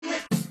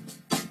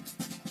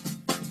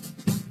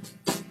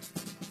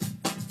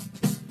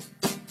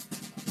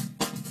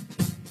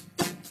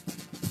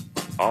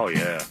Oh,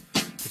 yeah.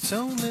 It's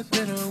only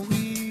been a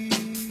week.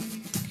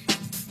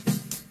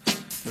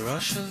 The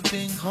rush of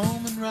being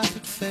home and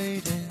rapid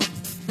fading.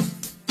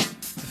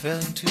 The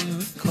failing to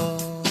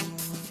recall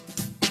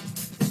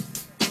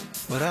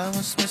what I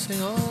was missing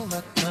all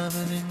that time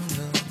in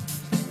England.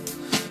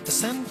 It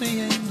sent me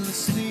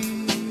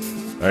aimlessly.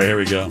 All right, here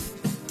we go.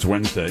 It's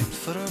Wednesday.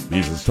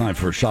 Means it's time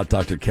for a Shot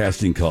Doctor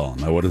casting call.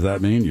 Now, what does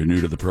that mean? You're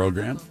new to the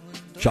program.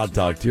 Shot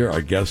Doctor,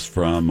 our guest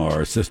from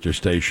our sister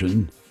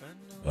station,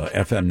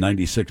 FM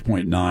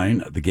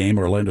 96.9, The Game,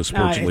 Orlando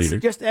Sports Leader.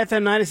 It's just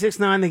FM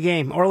 96.9, The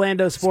Game,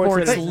 Orlando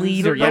Sports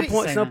Leader.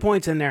 No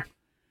points in there.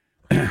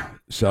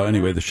 So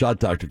anyway, the Shot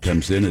Doctor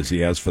comes in, as he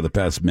has for the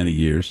past many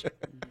years,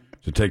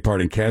 to take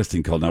part in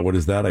casting call. Now, what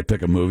is that? I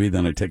pick a movie,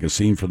 then I take a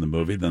scene from the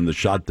movie, then the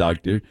Shot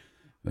Doctor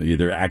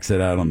either acts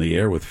it out on the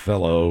air with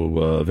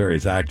fellow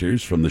various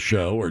actors from the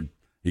show, or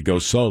he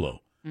goes solo.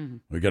 Mm-hmm.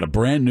 We got a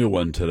brand new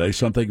one today,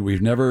 something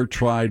we've never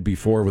tried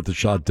before with the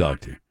Shot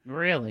Doctor.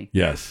 Really?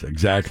 Yes,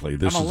 exactly.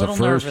 This I'm is the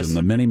first nervous. in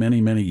the many,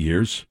 many, many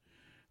years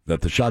that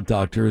the Shot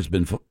Doctor has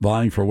been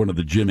vying for one of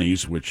the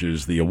Jimmies, which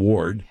is the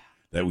award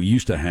that we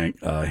used to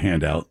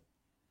hand out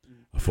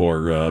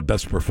for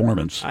best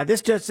performance.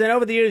 This just said,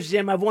 over the years,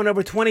 Jim, I've won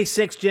over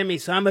 26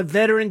 Jimmys, so I'm a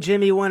veteran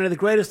Jimmy winner, the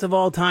greatest of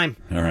all time.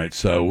 All right,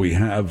 so we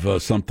have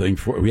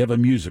we have a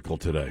musical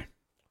today.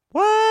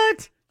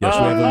 What? Yes,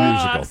 we have a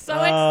musical. I'm so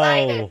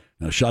excited.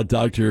 Now, Shot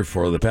Doctor,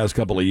 for the past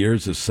couple of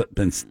years, has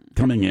been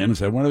coming in and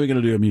said, when are we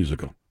going to do a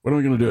musical? When are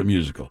we going to do a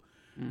musical?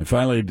 And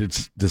finally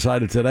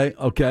decided today,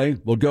 okay,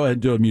 we'll go ahead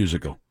and do a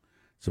musical.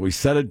 So we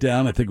set it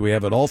down. I think we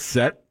have it all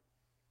set.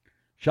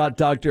 Shot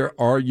Doctor,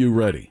 are you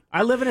ready?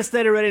 I live in a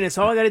state of readiness.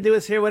 All I got to do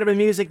is hear whatever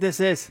music this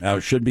is. Now,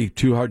 it shouldn't be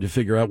too hard to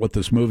figure out what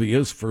this movie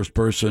is. First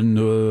person,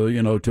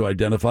 to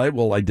identify it,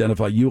 will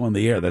identify you on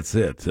the air. That's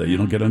it. You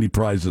don't get any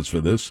prizes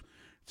for this.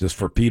 Just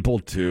for people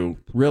to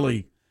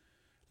really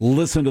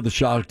listen to the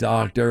Shot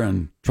Doctor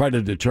and try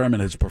to determine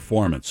his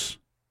performance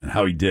and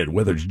how he did,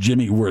 whether it's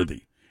Jimmy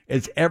worthy.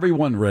 Is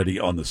everyone ready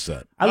on the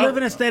set? I live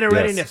in a state of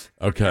readiness.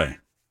 Okay.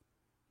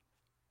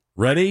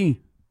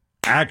 Ready?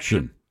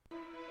 Action.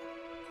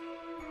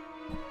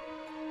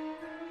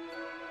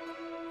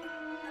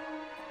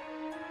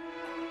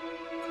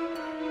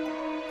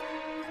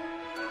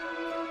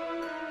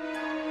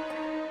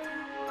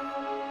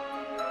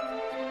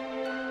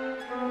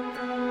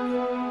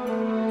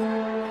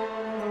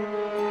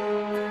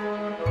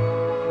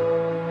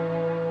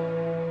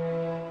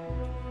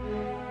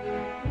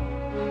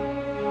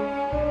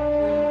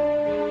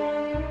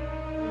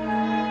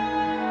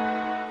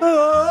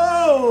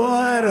 Oh,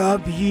 what a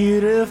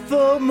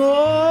beautiful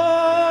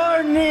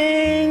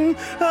morning.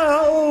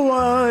 Oh,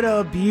 what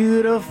a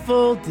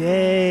beautiful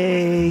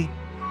day.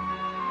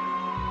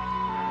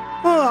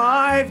 Oh,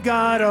 I've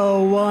got a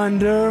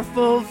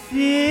wonderful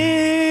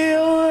feeling.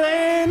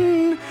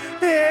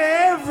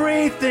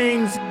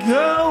 Everything's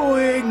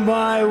going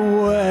my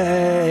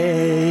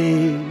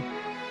way.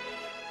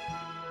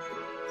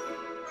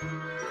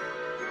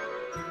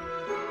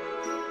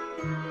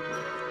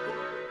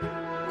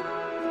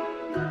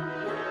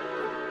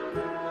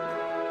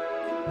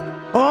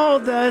 All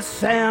the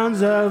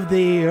sounds of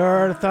the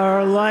earth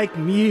are like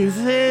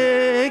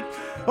music.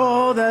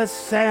 All the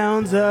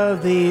sounds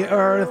of the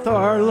earth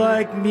are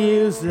like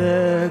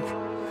music.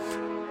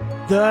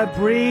 The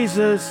breeze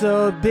is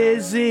so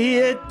busy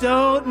it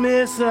don't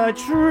miss a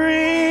tree.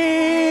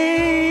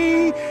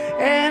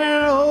 And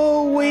an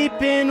old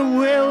weeping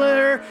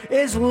willow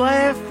is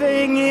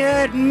laughing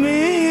at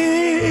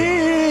me.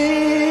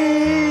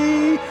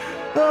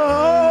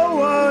 Oh,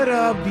 what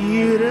a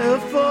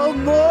beautiful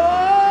morning.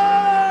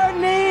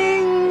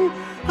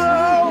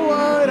 Oh,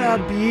 what a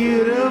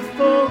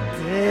beautiful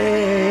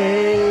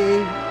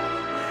day.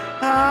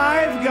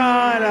 I've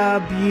got a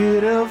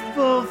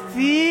beautiful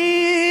feeling.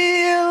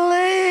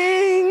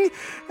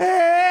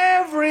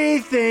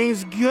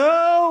 Everything's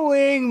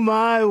going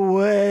my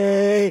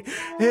way.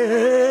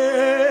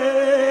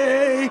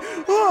 Hey,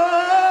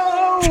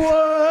 oh,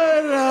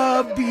 what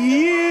a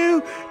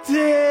beautiful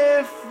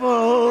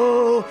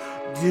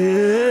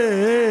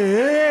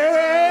day.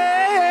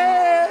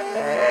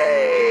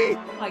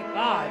 Oh my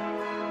God.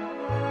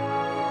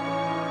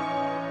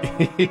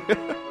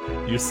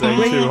 You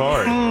sang too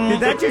hard. Did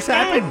that just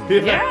happen?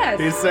 Yes.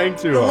 He sang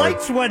too The hard.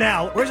 lights went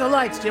out. Where's the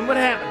lights, Jim? What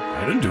happened?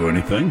 I didn't do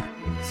anything.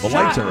 The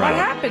Shot, lights are what out.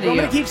 happened You to want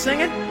me you? to keep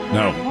singing?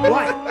 No.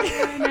 What?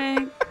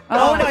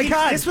 Oh, my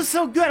God. This was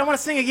so good. I want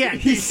to sing again.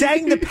 He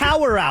sang the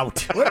power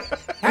out.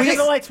 After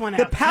the lights went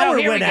The out. power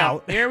here we went go.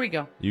 out. Here we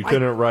go. You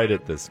couldn't write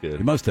it this good.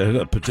 He must have hit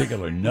a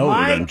particular note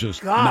My and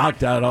just God.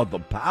 knocked out all the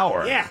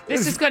power. Yeah.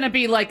 This is going to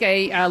be like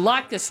a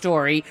Latka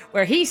story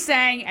where he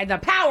sang and the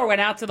power went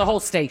out to the whole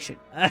station.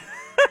 Am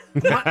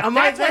I That's what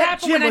that,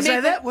 happened Jim? when I Was I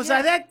made that? the- Was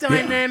I that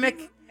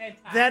dynamic?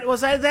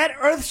 Was I that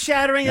earth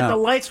shattering that Now, the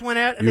lights went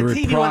out and You the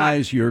TV went out?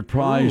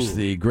 reprised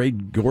the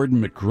great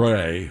Gordon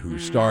McRae, who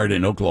starred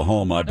in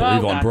Oklahoma, I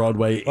believe, on God.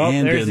 Broadway, Well,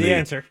 and there's in the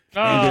answer.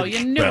 Oh,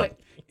 you knew it.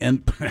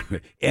 and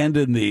and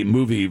in the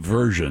movie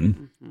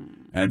version.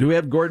 And do we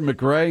have Gordon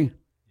McRae?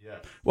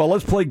 Well,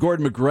 let's play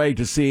Gordon McRae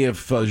to see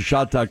if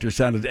Shot Doctor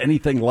sounded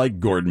anything like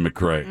Gordon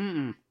McRae.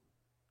 Mm-mm.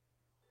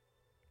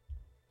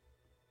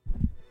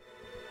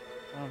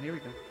 Oh, here we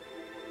go.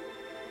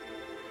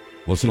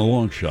 Listen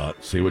along,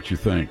 Shot. See what you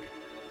think.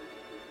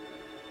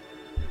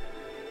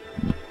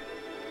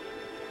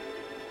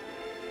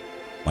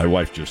 My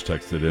wife just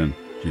texted in.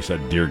 She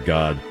said, "Dear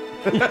God."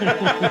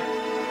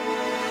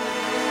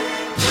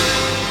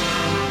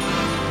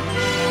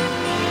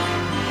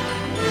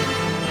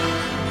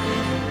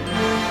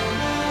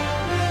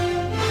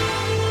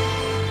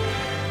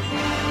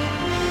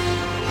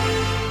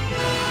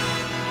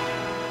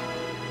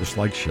 Just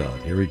like Shot.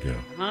 Here we go.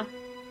 Huh?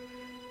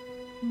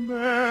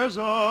 There's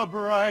a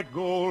bright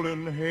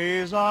golden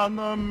haze on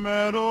the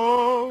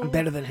meadow. I'm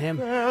better than him.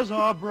 There's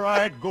a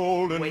bright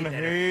golden Way better.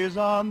 haze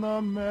on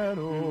the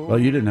meadow. Well,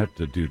 you didn't have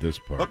to do this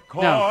The part.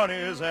 corn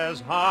is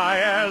as high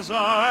as an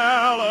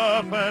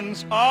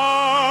elephant's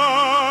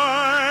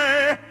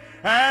eye,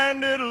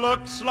 and it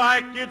looks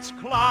like it's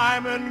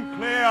climbing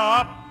clear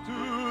up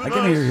to I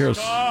can hear a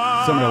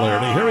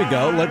similarity. Here we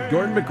go. Let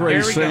Gordon McRae Here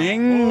we go.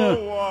 sing.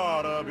 Oh,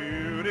 what a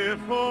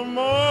beautiful morning.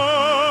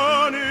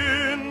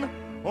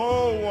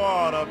 Oh,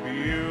 what a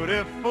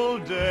beautiful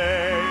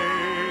day.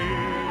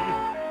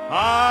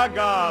 I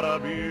got a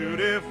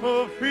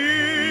beautiful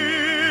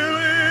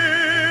feeling.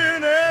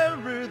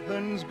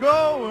 Everything's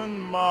going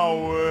my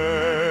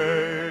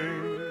way.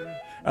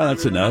 Oh,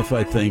 that's enough,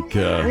 I think.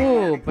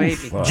 Ooh,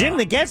 baby. Jim,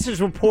 the guesses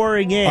were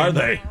pouring in. Are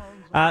they?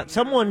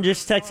 Someone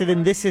just texted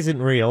in, "This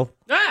isn't real."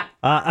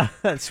 Ah!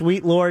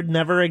 Sweet Lord,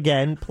 never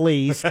again,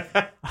 please.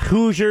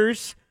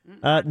 Hoosiers.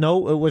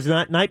 No, it was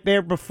not.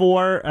 Nightmare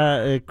Before.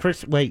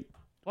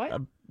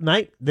 What?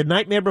 The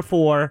Nightmare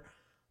Before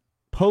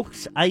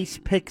pokes ice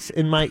picks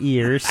in my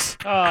ears.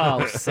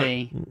 Oh,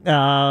 see.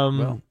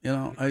 Well,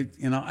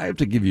 I have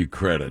to give you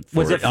credit. For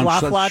Was it on Fla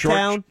such Fla short,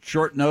 Town?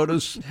 short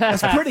notice?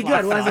 That's pretty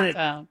good, wasn't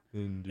it?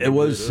 It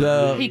was.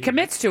 He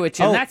commits to it,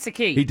 Jim. Oh, That's the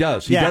key. He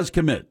does. He Yeah. does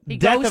commit. He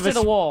goes to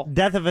the wall.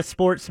 Death of a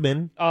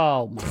Sportsman.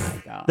 Oh,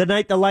 my God. The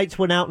Night the Lights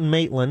Went Out in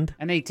Maitland.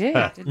 And they did,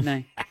 didn't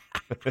they?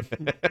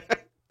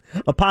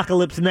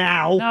 Apocalypse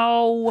Now.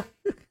 No.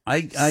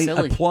 I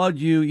Silly. applaud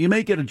you. You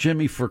may get a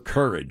Jimmy for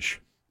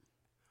courage.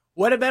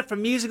 What about for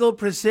musical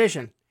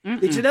precision?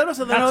 Did you notice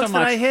on the Not so notes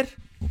that I much. hit?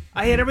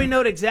 I hit every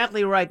note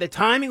exactly right. The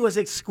timing was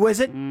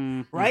exquisite,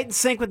 right in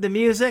sync with the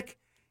music.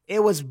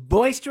 It was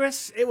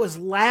boisterous. It was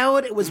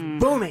loud. It was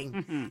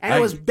booming. And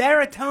it was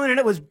baritone and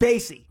it was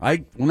bassy.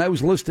 When I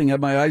was listening, I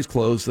had my eyes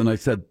closed, and I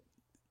said,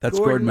 "That's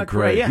Gordon Gordon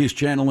McRae, McRae. yeah. He's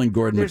channeling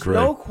Gordon There's McRae."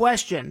 no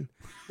question.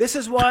 This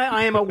is why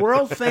I am a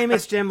world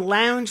famous Jim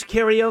lounge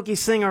karaoke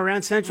singer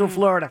around Central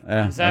Florida.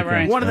 Yeah, Is that okay.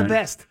 right? One of the Right.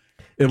 best.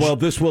 Well,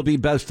 this will be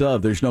best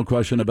of. There's no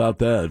question about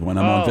that. When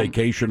I'm on Oh.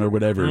 vacation or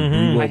whatever, we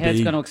My will head's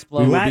be. gonna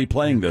explode. We will be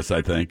playing this,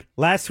 I think.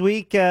 Last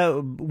week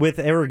with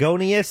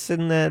Aragonius,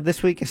 and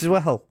this week as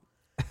well.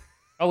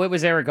 Oh, it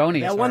was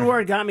Aragonius. That one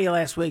word got me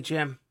last week,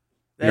 Jim.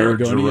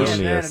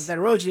 Aragonius. That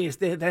erogenous.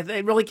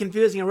 That really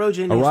confusing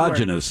erogenous. word.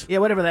 Erogenous. Yeah,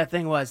 whatever that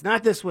thing was.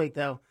 Not this week,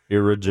 though.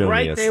 Irregonious.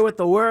 Right there with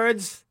the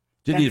words.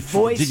 Did that you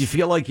voice. did you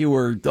feel like you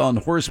were on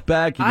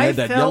horseback? You I had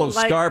that felt yellow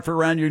like- scarf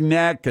around your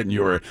neck, and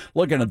you were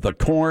looking at the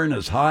corn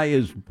as high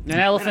as. An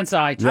elephant's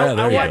eye. Yeah,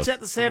 there I you watched go.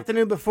 that this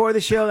afternoon before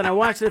the show, and I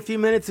watched it a few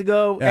minutes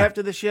ago Yeah.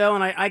 after the show,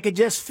 and I could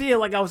just feel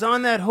like I was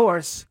on that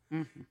horse,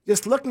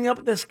 just looking up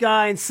at the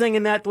sky and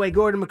singing that the way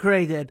Gordon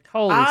McRae did.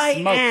 Holy I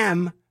smokes.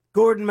 am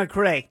Gordon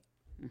McRae.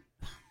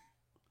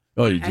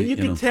 Oh, And you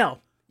could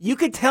tell. You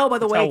could tell by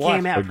the way it Tell what?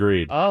 came out.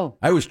 Agreed. Oh,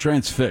 I was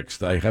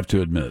transfixed. I have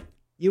to admit,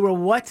 You were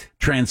what?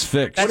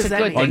 transfixed that's does a that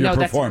good mean? thing. on your No, that's a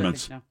good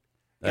performance. thing.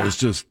 No. I was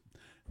just,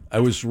 I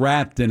was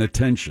wrapped in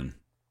attention.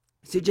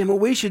 See, Jim, what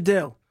we should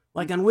do,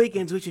 like on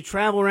weekends, we should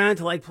travel around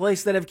to like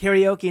places that have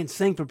karaoke and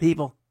sing for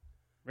people.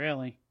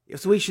 Really?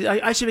 So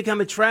I should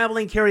become a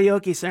traveling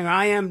karaoke singer.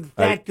 I am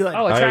that good.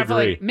 Oh, a I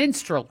traveling agree.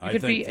 minstrel. You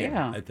could be,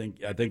 yeah. I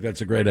think that's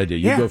a great idea.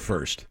 You Yeah. go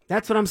first.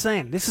 That's what I'm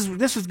saying. This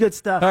is good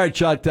stuff. All right,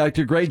 Shot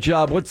Doctor, great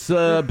job. What's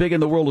big in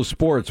the world of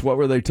sports? What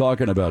were they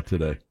talking about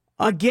today?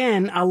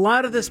 Again, a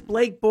lot of this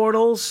Blake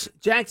Bortles,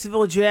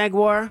 Jacksonville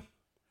Jaguar.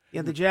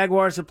 Yeah, the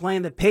Jaguars are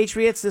playing the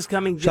Patriots this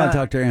coming. Shot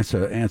Doctor,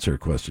 answer a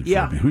question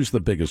Yeah. for me. Who's the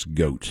biggest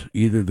goat?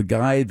 Either the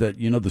guy that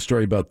the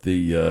story about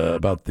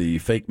the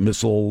fake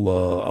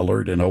missile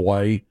alert in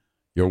Hawaii.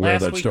 You're aware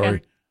of Last that story?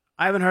 weekend?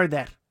 I haven't heard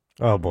that.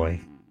 Oh, boy.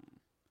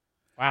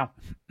 Wow.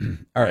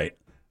 All right.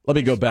 Let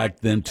me go back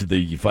then to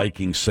the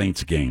Vikings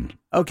Saints game.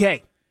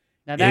 Okay.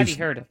 Now that Is-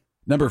 he heard of.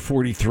 Number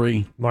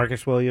 43,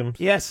 Marcus Williams.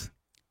 Yes.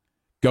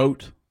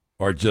 goat,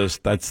 or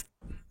just that's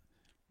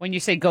When you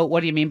say goat, what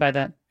do you mean by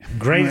that?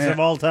 Greatest of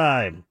all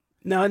time.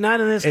 No,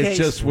 not in this it's case.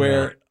 just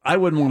where I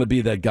wouldn't want to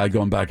be that guy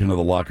going back into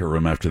the locker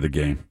room after the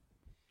game.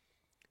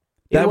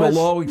 It That was-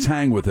 will always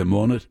hang with him,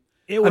 won't it?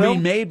 It I will.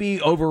 mean, maybe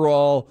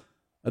overall,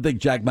 I think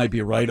Jack might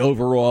be right.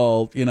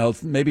 Overall,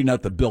 maybe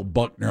not the Bill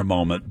Buckner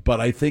moment, but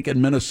I think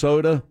in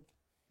Minnesota,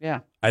 Yeah.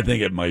 I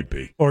think it might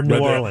be. Or New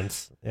Where they-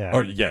 Orleans. Yeah.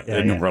 Or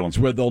in New Orleans,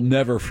 where they'll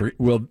never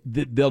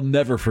they'll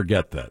never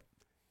forget that.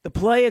 The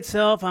play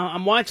itself,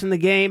 I'm watching the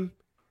game.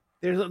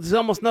 There's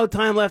almost no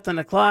time left on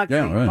the clock.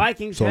 Yeah, the right.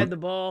 Vikings So- had the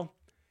ball.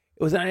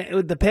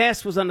 The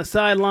pass was on the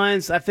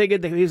sidelines. I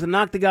figured that he was going to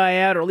knock the guy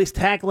out or at least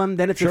tackle him.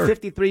 Then it's Sure. a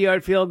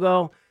 53-yard field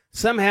goal.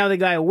 Somehow the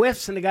guy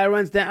whiffs and the guy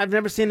runs down. I've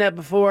never seen that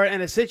before.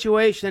 And a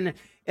situation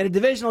in a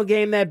divisional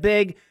game that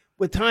big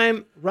with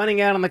time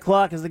running out on the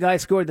clock as the guy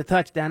scored the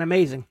touchdown.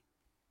 Amazing.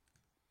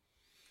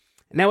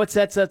 And now it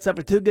sets us up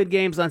for 2 good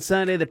games on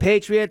Sunday. The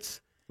Patriots,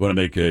 Want to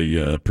make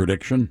a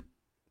prediction?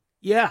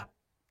 yeah.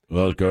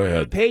 Well, go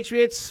ahead.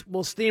 Patriots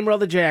will steamroll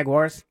the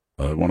Jaguars.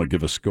 Want to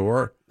give a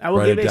score? I will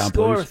Write give it a down,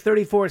 score please. of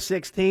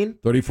 34-16.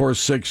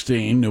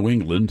 34-16, New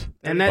England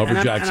over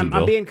And Jacksonville.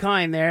 I'm being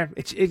kind there.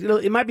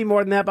 It might be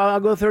more than that, but I'll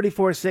go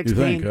 34-16. You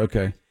think?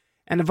 Okay.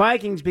 And the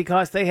Vikings,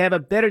 because they have a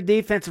better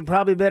defense and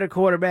probably better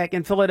quarterback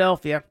in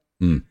Philadelphia,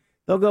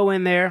 they'll go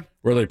in there.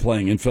 Where are they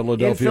playing? In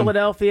Philadelphia? In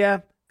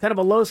Philadelphia, kind of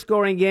a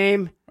low-scoring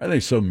game. Why are they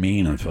so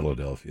mean in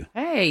Philadelphia?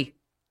 Hey.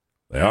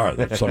 They are.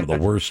 They're some of the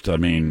worst.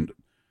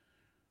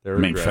 They're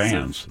aggressive.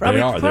 fans. Probably,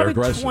 they are. They're probably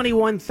aggressive.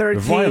 21-13. They're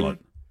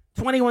violent.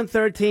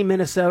 21-13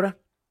 Minnesota.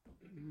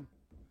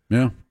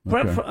 Yeah.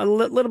 Okay. A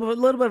little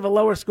bit of a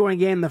lower-scoring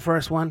game than the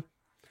first one.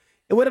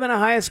 It would have been a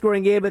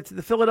higher-scoring game, but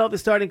the Philadelphia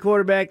starting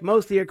quarterback,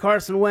 most of the year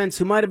Carson Wentz,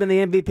 who might have been the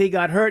MVP,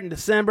 got hurt in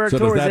December. So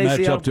tore does that his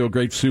match ACL. up to a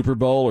great Super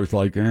Bowl, or it's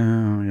like,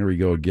 oh, here we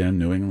go again,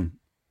 New England?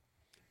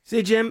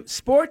 See, Jim,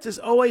 sports is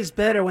always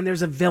better when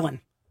there's a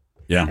villain.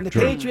 Yeah, And the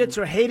true. Patriots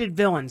are hated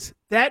villains.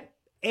 That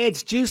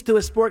adds juice to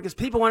a sport because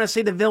people want to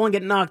see the villain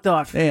get knocked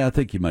off. Yeah, I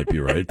think you might be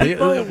right.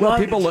 People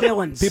love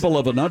villains. People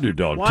love an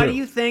underdog, Why too. do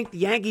you think the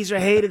Yankees are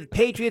hated? The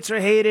Patriots are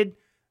hated.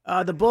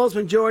 The Bulls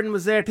when Jordan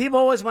was there. People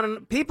always want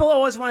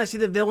to see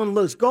the villain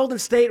lose. Golden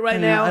State right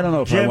now. I don't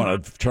know if Jim? I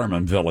want to term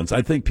them villains.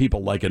 I think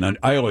people like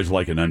I always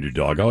like an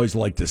underdog. I always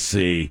like to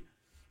see.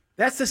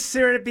 That's the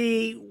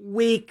syrupy,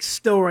 weak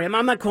story.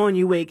 I'm not calling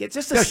you weak. It's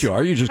just a Yes, you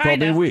are. You just called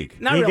me Kinda. weak.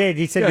 Not He really. did.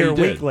 He said Yeah, you're you a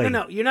did. weakling.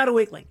 No, you're not a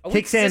weakling. A Kick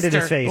weak sand in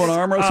his sister. face. Want to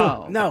arm wrestle?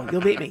 Oh. No,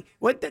 you'll beat me.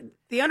 What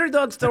the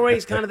underdog story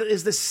is kind of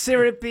is the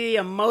syrupy,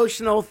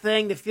 emotional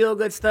thing, the feel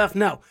good stuff.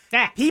 No,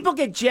 Ah. people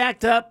get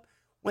jacked up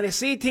when they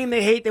see a team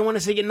they hate. They want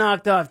to see get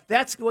knocked off.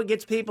 That's what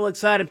gets people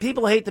excited.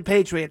 People hate the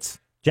Patriots.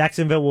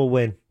 Jacksonville will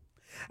win.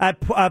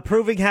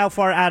 Proving how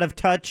far out of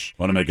touch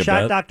Wanna make a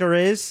Shot bet? Doctor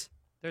is.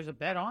 There's a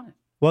bet on it.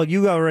 Well,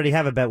 you already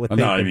have a bet with No,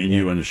 Bateman. I mean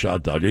you and the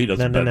shot dog. He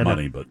doesn't No, bet no.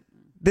 money, but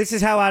This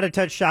is how out of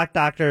touch Shock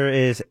Doctor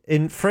is.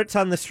 In Fritz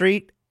on the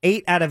Street,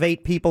 8 out of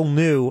 8 people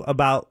knew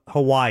about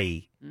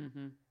Hawaii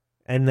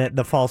and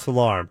the false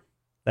alarm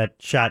that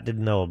Shot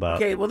didn't know about.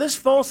 Okay, well, this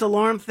false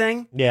alarm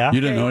thing. Yeah.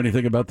 you didn't know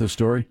anything about this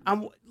story?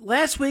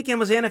 Last weekend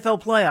was the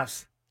NFL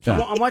playoffs. So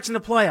Yeah. I'm watching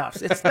the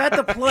playoffs. It's not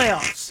the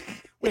playoffs.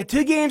 We had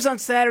 2 games on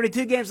Saturday,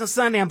 2 games on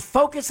Sunday. I'm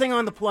focusing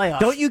on the playoffs.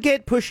 Don't you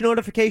get push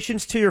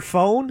notifications to your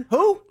phone?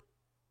 Who?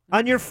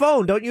 On your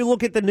phone. Don't you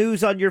look at the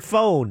news on your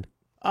phone?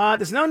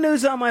 There's no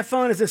news on my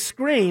phone. It's a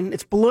screen.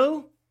 It's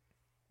blue.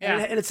 Yeah.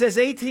 And it says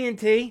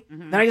AT&T.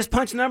 Then I just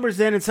punch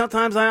numbers in, and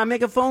sometimes I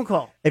make a phone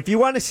call. If you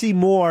want to see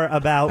more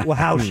about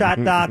how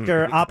Shot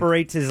Doctor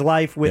operates his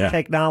life with Yeah.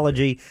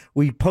 technology,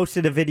 we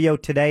posted a video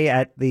today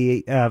at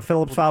the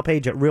Phillips File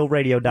page at Lunch with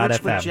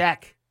realradio.fm.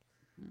 Jack.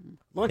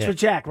 Lunch Yeah. with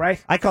Jack,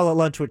 right? I call it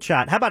Lunch with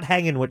Shot. How about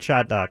hanging with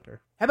Shot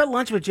Doctor? How about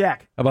lunch with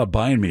Jack? How about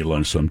buying me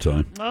lunch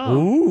sometime?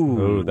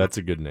 Ooh. Oh, that's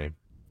a good name.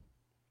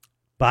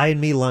 Buying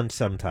me lunch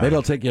sometime. Maybe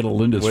I'll take you to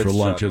Linda's With for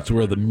lunch. shot It's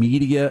where the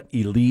media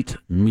elite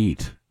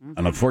meet.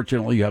 And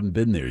unfortunately, you haven't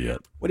been there yet.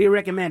 What do you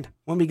recommend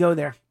when we go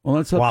there? Well,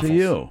 that's up Waffles. to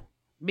you.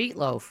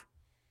 Meatloaf.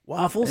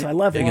 Waffles? I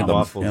love You get waffles.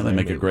 the- Waffles, yeah, they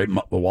make a maybe. great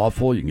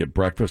waffle. You can get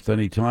breakfast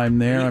anytime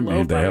there. I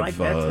mean, Meatloaf, they I have like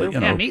that too. you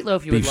know, Yeah,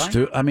 meatloaf you would beef like.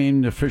 stew. I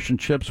mean, fish and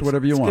chips,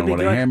 whatever you This want. could be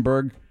Want a good.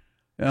 hamburg?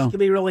 Yeah. It could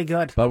be really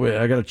good. But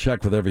I got to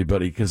check with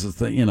everybody because it's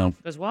the, you know,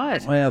 Because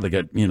what? well, they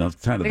got, you know,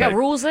 kind of They got that-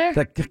 rules there?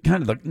 That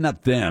kind of the,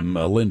 not them,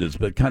 Linda's,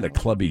 but kind of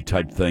clubby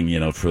type thing, you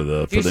know, for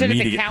the Do you for the sit at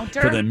the media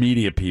counter? for the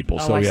media people.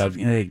 Oh, so I we see. have,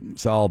 hey,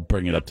 so I'll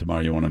bring it up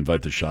tomorrow. You want to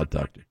invite the shot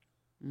doctor?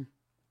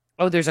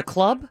 Oh, there's a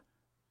club?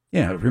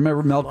 Yeah,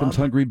 remember Malcolm's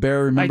Hungry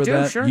Bear? Remember do,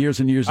 that sure.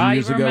 years and years and I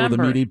years ago, the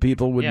remember. media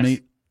people would Yes.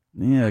 meet.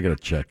 Yeah, I got to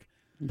check.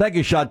 Thank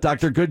you, shot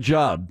doctor. Good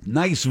job.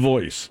 Nice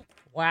voice.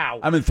 Wow.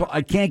 I mean,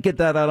 I can't get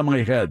that out of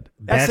my head.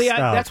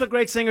 That's what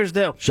great singers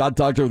do. Shot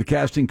doctor with a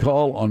casting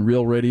call on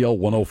Real Radio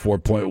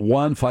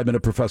 104.1.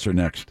 5-Minute Professor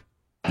next.